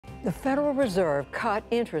The Federal Reserve cut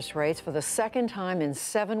interest rates for the second time in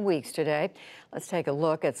 7 weeks today. Let's take a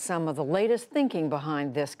look at some of the latest thinking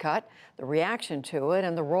behind this cut, the reaction to it,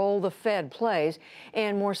 and the role the Fed plays,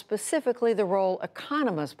 and more specifically, the role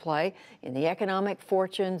economists play in the economic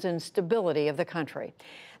fortunes and stability of the country.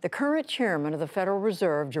 The current chairman of the Federal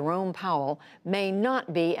Reserve, Jerome Powell, may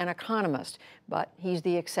not be an economist, but he's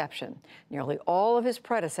the exception. Nearly all of his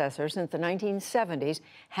predecessors since the 1970s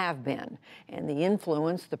have been, and the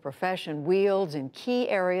influence the profession wields in key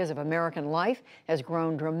areas of American life has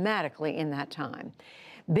grown dramatically in that time.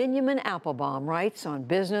 Binyamin Appelbaum writes on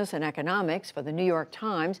business and economics for the New York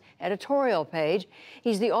Times editorial page.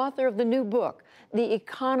 He's the author of the new book, The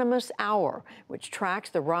Economists Hour, which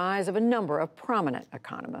tracks the rise of a number of prominent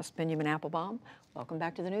economists. Binyamin Appelbaum, welcome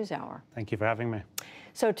back to the NewsHour. Thank you for having me.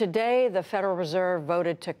 So today, the Federal Reserve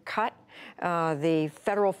voted to cut the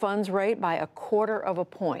federal funds rate by 1/4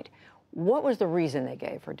 point. What was the reason they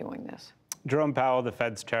gave for doing this? Jerome Powell, the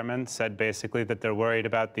Fed's chairman, said basically that they're worried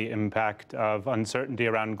about the impact of uncertainty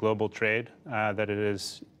around global trade, that it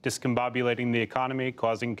is discombobulating the economy,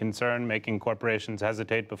 causing concern, making corporations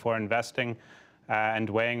hesitate before investing, and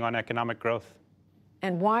weighing on economic growth.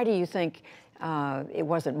 And why do you think it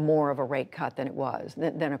wasn't more of a rate cut than it was,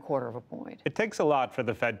 than 1/4 point? It takes a lot for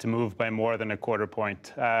the Fed to move by more than 1/4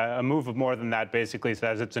 point. A move of more than that basically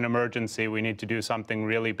says it's an emergency, we need to do something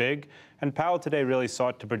really big. And Powell today really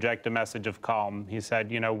sought to project a message of calm. He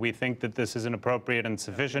said, we think that this is an appropriate and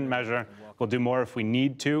sufficient measure. We'll do more if we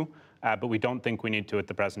need to, but we don't think we need to at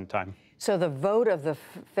the present time. So the vote of the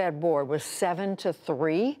Fed board was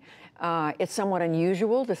 7-3. It's somewhat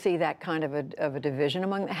unusual to see that kind of a division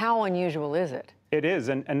among them. How unusual is it? It is,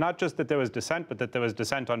 and not just that there was dissent, but that there was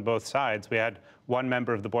dissent on both sides. We had one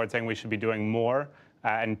member of the board saying we should be doing more,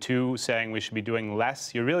 and two saying we should be doing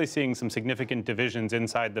less. You're really seeing some significant divisions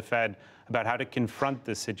inside the Fed about how to confront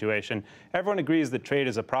this situation. Everyone agrees that trade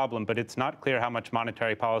is a problem, but it's not clear how much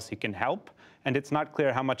monetary policy can help, and it's not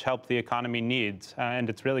clear how much help the economy needs, and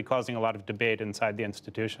it's really causing a lot of debate inside the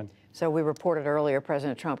institution. So we reported earlier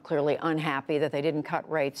President Trump clearly unhappy that they didn't cut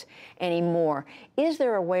rates anymore. Is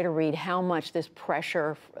there a way to read how much this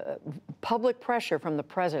pressure, public pressure from the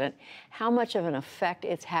president, how much of an effect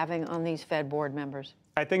it's having on these Fed board members?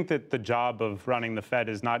 I think that the job of running the Fed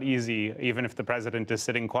is not easy, even if the president is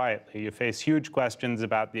sitting quietly. You face huge questions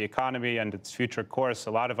about the economy and its future course,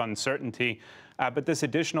 a lot of uncertainty. But this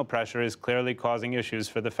additional pressure is clearly causing issues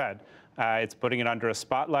for the Fed. It's putting it under a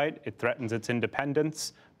spotlight. It threatens its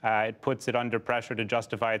independence. It puts it under pressure to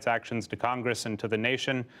justify its actions to Congress and to the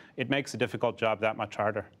nation. It makes a difficult job that much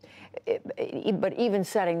harder. But even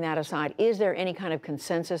setting that aside, is there any kind of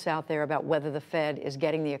consensus out there about whether the Fed is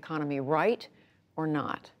getting the economy right or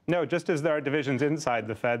not? No, just as there are divisions inside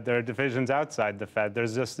the Fed, there are divisions outside the Fed.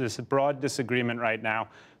 There's just this broad disagreement right now,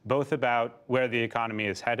 both about where the economy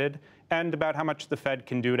is headed and about how much the Fed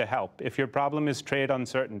can do to help. If your problem is trade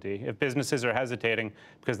uncertainty, if businesses are hesitating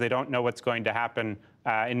because they don't know what's going to happen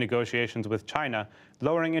in negotiations with China,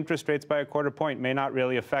 lowering interest rates by 1/4 point may not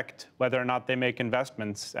really affect whether or not they make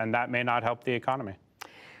investments, and that may not help the economy.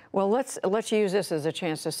 Well, let's use this as a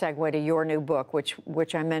chance to segue to your new book,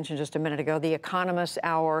 which I mentioned just a minute ago, The Economists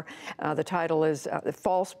Hour. The title is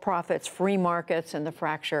False Profits, Free Markets, and the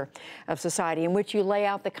Fracture of Society, in which you lay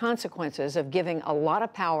out the consequences of giving a lot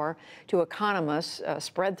of power to economists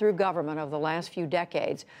spread through government over the last few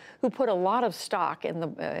decades, who put a lot of stock in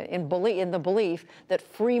the belief that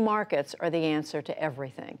free markets are the answer to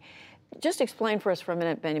everything. Just explain for us for a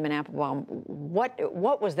minute, Binyamin Appelbaum,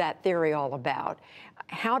 what was that theory all about?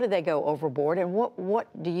 How did they go overboard, and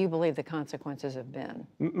what do you believe the consequences have been?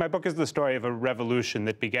 My book is the story of a revolution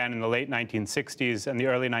that began in the late 1960s and the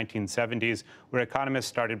early 1970s, where economists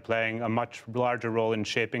started playing a much larger role in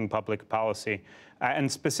shaping public policy,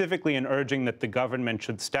 and specifically in urging that the government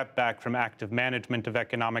should step back from active management of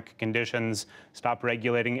economic conditions, stop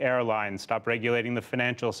regulating airlines, stop regulating the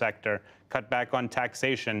financial sector, cut back on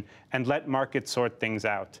taxation, and let markets sort things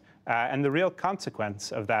out. And the real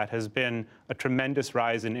consequence of that has been a tremendous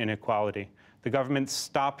rise in inequality. The government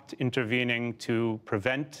stopped intervening to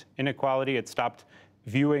prevent inequality. It stopped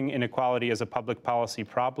viewing inequality as a public policy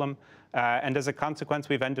problem. And as a consequence,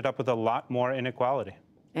 we've ended up with a lot more inequality.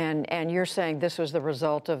 And you're saying this was the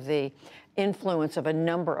result of the influence of a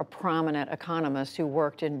number of prominent economists who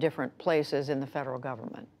worked in different places in the federal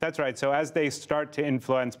government. That's right. So as they start to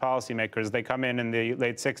influence policymakers, they come in the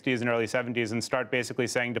late 60s and early 70s and start basically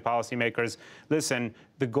saying to policymakers, listen,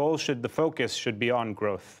 the focus should be on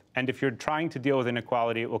growth. And if you're trying to deal with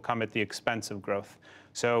inequality, it will come at the expense of growth.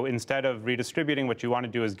 So instead of redistributing, what you want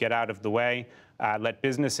to do is get out of the way, let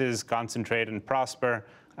businesses concentrate and prosper,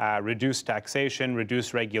 reduce taxation,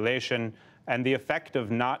 reduce regulation. And the effect of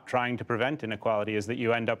not trying to prevent inequality is that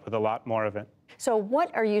you end up with a lot more of it. So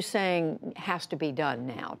what are you saying has to be done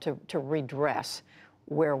now to redress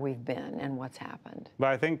where we've been and what's happened? But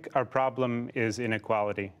I think our problem is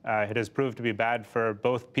inequality. It has proved to be bad for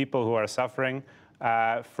both people who are suffering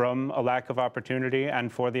from a lack of opportunity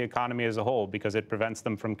and for the economy as a whole, because it prevents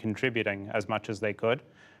them from contributing as much as they could.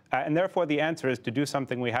 And therefore, the answer is to do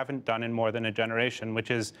something we haven't done in more than a generation,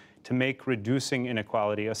 which is to make reducing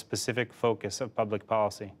inequality a specific focus of public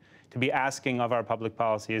policy. To be asking of our public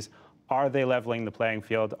policies, are they leveling the playing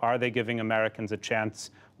field? Are they giving Americans a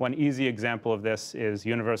chance? One easy example of this is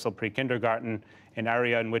universal pre-kindergarten, an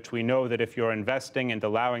area in which we know that if you're investing and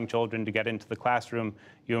allowing children to get into the classroom,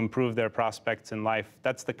 you improve their prospects in life.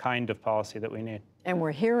 That's the kind of policy that we need. And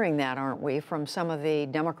we're hearing that, aren't we, from some of the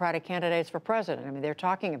Democratic candidates for president? I mean, they're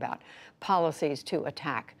talking about policies to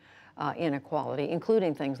attack inequality,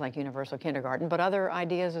 including things like universal kindergarten, but other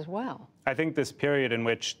ideas as well. I think this period in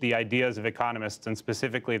which the ideas of economists, and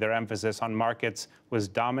specifically their emphasis on markets, was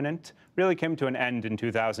dominant, really came to an end in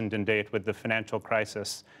 2008 with the financial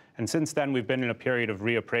crisis. And since then, we've been in a period of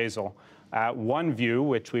reappraisal. One view,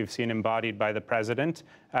 which we've seen embodied by the president,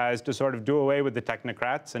 is to sort of do away with the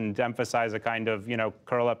technocrats and emphasize a kind of,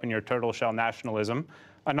 curl up in your turtle shell nationalism.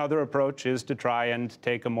 Another approach is to try and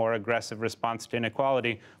take a more aggressive response to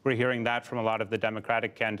inequality. We're hearing that from a lot of the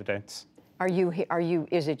Democratic candidates.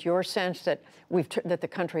 Is it your sense that that the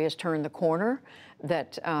country has turned the corner,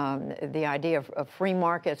 that the idea of free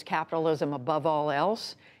markets, capitalism above all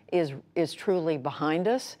else, is truly behind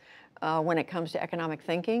us when it comes to economic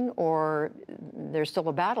thinking, or there's still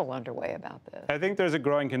a battle underway about this? I think there's a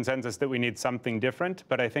growing consensus that we need something different,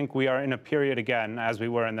 but I think we are in a period again, as we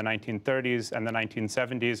were in the 1930s and the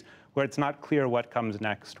 1970s, where it's not clear what comes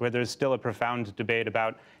next, where there's still a profound debate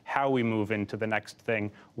about how we move into the next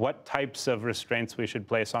thing, what types of restraints we should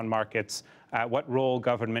place on markets, what role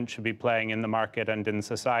government should be playing in the market and in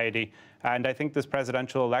society. And I think this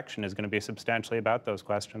presidential election is going to be substantially about those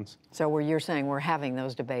questions. So you're saying we're having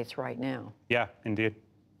those debates right now? Yeah, indeed.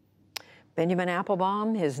 Binyamin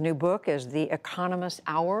Appelbaum, his new book is The Economists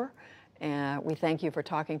Hour. We thank you for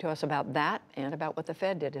talking to us about that and about what the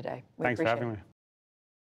Fed did today. Thanks for having me.